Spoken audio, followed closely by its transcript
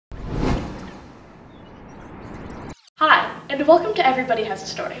Hi, and welcome to Everybody Has a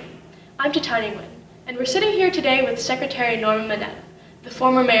Story. I'm Titania Nguyen, and we're sitting here today with Secretary Norman Mineta, the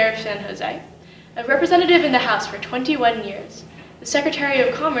former mayor of San Jose, a representative in the House for 21 years, the Secretary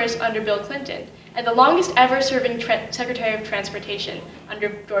of Commerce under Bill Clinton, and the longest ever serving Secretary of Transportation under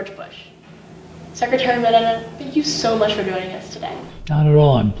George Bush. Secretary Mineta, thank you so much for joining us today. Not at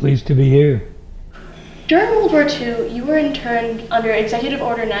all. I'm pleased to be here. During World War II, you were interned under Executive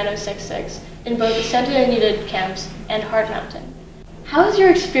Order 9066 in both the Santa Anita camps and Hart Mountain. How has your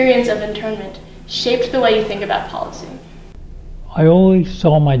experience of internment shaped the way you think about policy? I always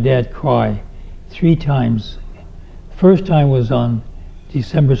saw my dad cry 3 times. First time was on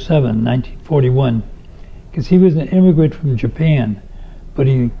December 7, 1941, because he was an immigrant from Japan, but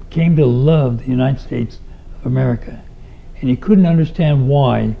he came to love the United States of America, and he couldn't understand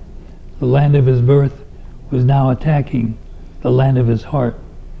why the land of his birth was now attacking the land of his heart.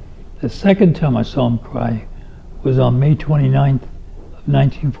 The second time I saw him cry was on May 29th of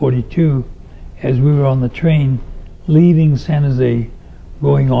 1942, as we were on the train leaving San Jose,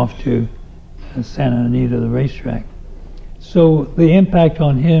 going off to Santa Anita, the racetrack. So the impact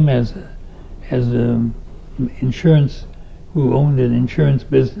on him as insurance, who owned an insurance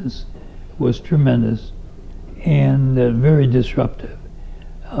business, was tremendous and very disruptive.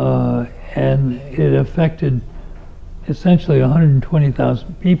 And it affected essentially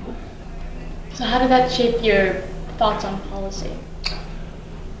 120,000 people. So how did that shape your thoughts on policy?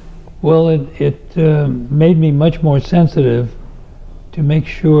 Well, it made me much more sensitive to make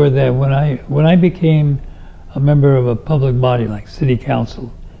sure that when I became a member of a public body like city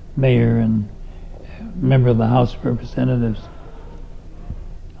council, mayor, and member of the House of Representatives,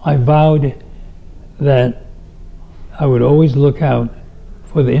 I vowed that I would always look out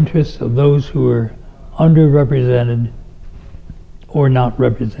for the interests of those who were underrepresented or not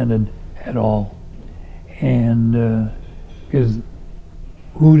represented at all. And because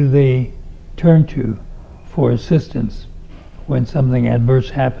who do they turn to for assistance when something adverse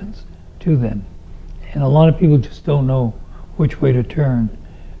happens to them? And a lot of people just don't know which way to turn.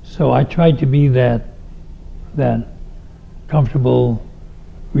 So I tried to be that comfortable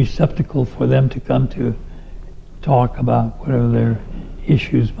receptacle for them to come to talk about whatever their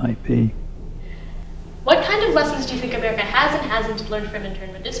issues might be. What kind of lessons do you think America has and hasn't learned from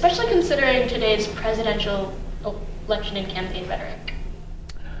internment, especially considering today's presidential election and campaign rhetoric?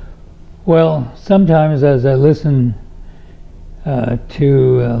 Well, sometimes as I listen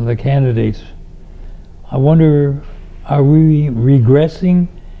to the candidates, I wonder, are we regressing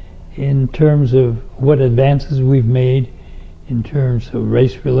in terms of what advances we've made in terms of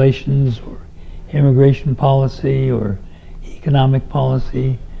race relations or immigration policy or economic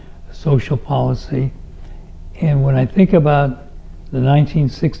policy, social policy? And when I think about the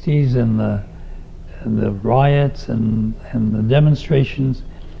 1960s and the riots and the demonstrations,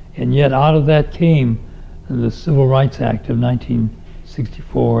 and yet out of that came the Civil Rights Act of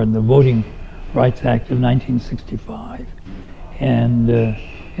 1964 and the Voting Rights Act of 1965. And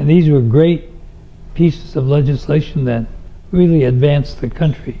these were great pieces of legislation that really advanced the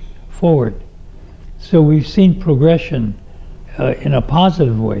country forward. So we've seen progression in a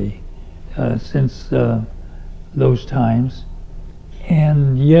positive way since those times.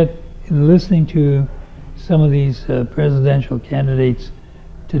 And yet, in listening to some of these presidential candidates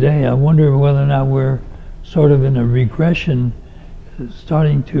today, I wonder whether or not we're sort of in a regression,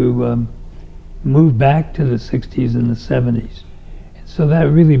 starting to move back to the 60s and the 70s. And so that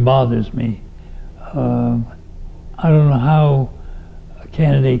really bothers me. I don't know how a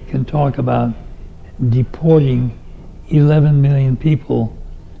candidate can talk about deporting 11 million people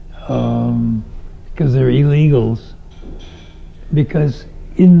because they're illegals, because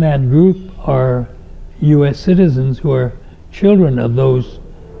in that group are U.S. citizens who are children of those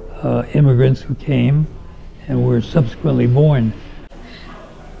immigrants who came and were subsequently born.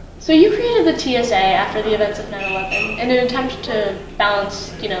 So you created the TSA after the events of 9/11 in an attempt to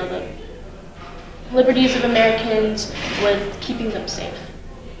balance, the liberties of Americans with keeping them safe.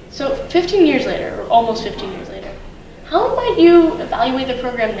 So 15 years later, or almost 15 years later, how might you evaluate the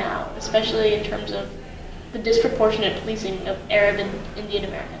program now, especially in terms of the disproportionate policing of Arab and Indian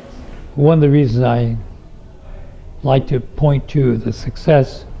Americans? One of the reasons I like to point to the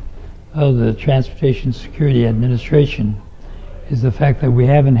success of the Transportation Security Administration is the fact that we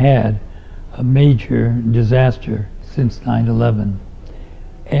haven't had a major disaster since 9/11.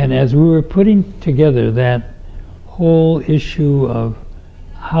 And as we were putting together that whole issue of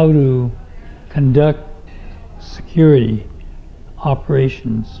how to conduct security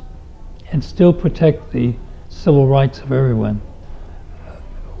operations and still protect the civil rights of everyone,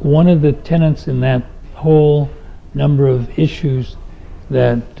 one of the tenets in that whole number of issues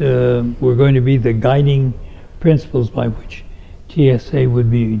that were going to be the guiding principles by which TSA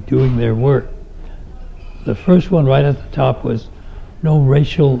would be doing their work. The first one right at the top was no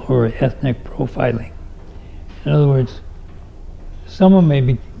racial or ethnic profiling. In other words, someone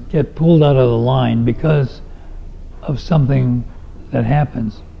may get pulled out of the line because of something that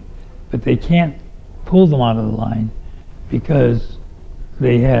happens, but they can't pull them out of the line because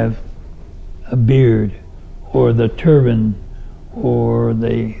they have a beard or the turban or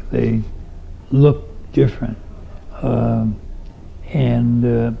they look different.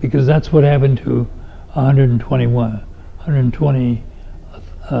 Because that's what happened to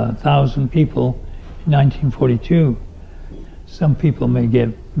 120,000 people in 1942. Some people may get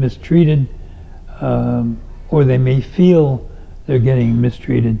mistreated, or they may feel they're getting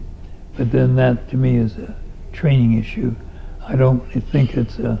mistreated, but then that to me is a training issue. I don't think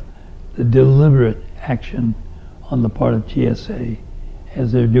it's the deliberate action on the part of TSA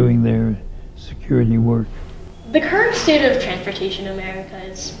as they're doing their security work. The current state of transportation in America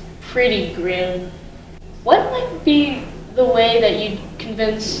is pretty grim. What might be the way that you'd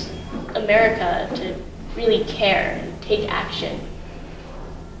convince America to really care and take action?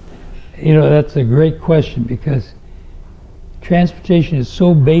 You know, that's a great question, because transportation is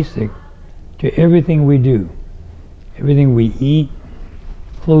so basic to everything we do. Everything we eat,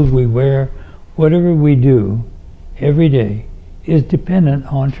 clothes we wear, whatever we do every day is dependent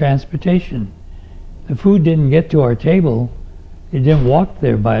on transportation. The food didn't get to our table, it didn't walk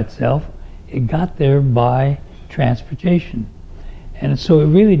there by itself, it got there by transportation. And so it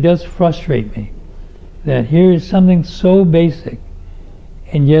really does frustrate me that here is something so basic,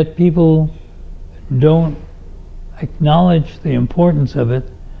 and yet people don't acknowledge the importance of it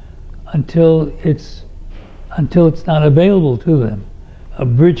until it's not available to them. A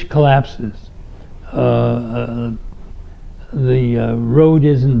bridge collapses, the road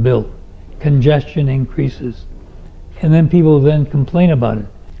isn't built, congestion increases, and then people then complain about it.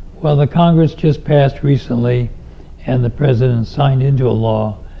 Well, the Congress just passed recently, and the President signed into a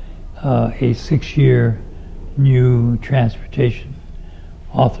law a 6-year new transportation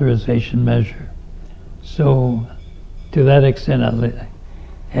authorization measure. So to that extent,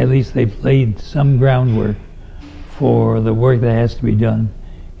 at least they've laid some groundwork for the work that has to be done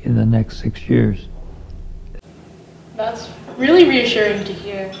in the next 6 years. That's really reassuring to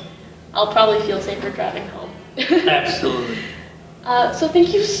hear. I'll probably feel safer driving home. Absolutely. So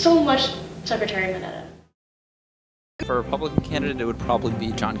thank you so much, Secretary Mineta. For a Republican candidate, it would probably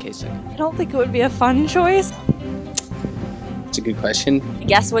be John Kasich. I don't think it would be a fun choice. It's a good question. I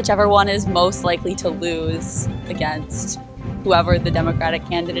guess whichever one is most likely to lose against whoever the Democratic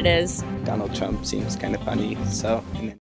candidate is. Donald Trump seems kind of funny, so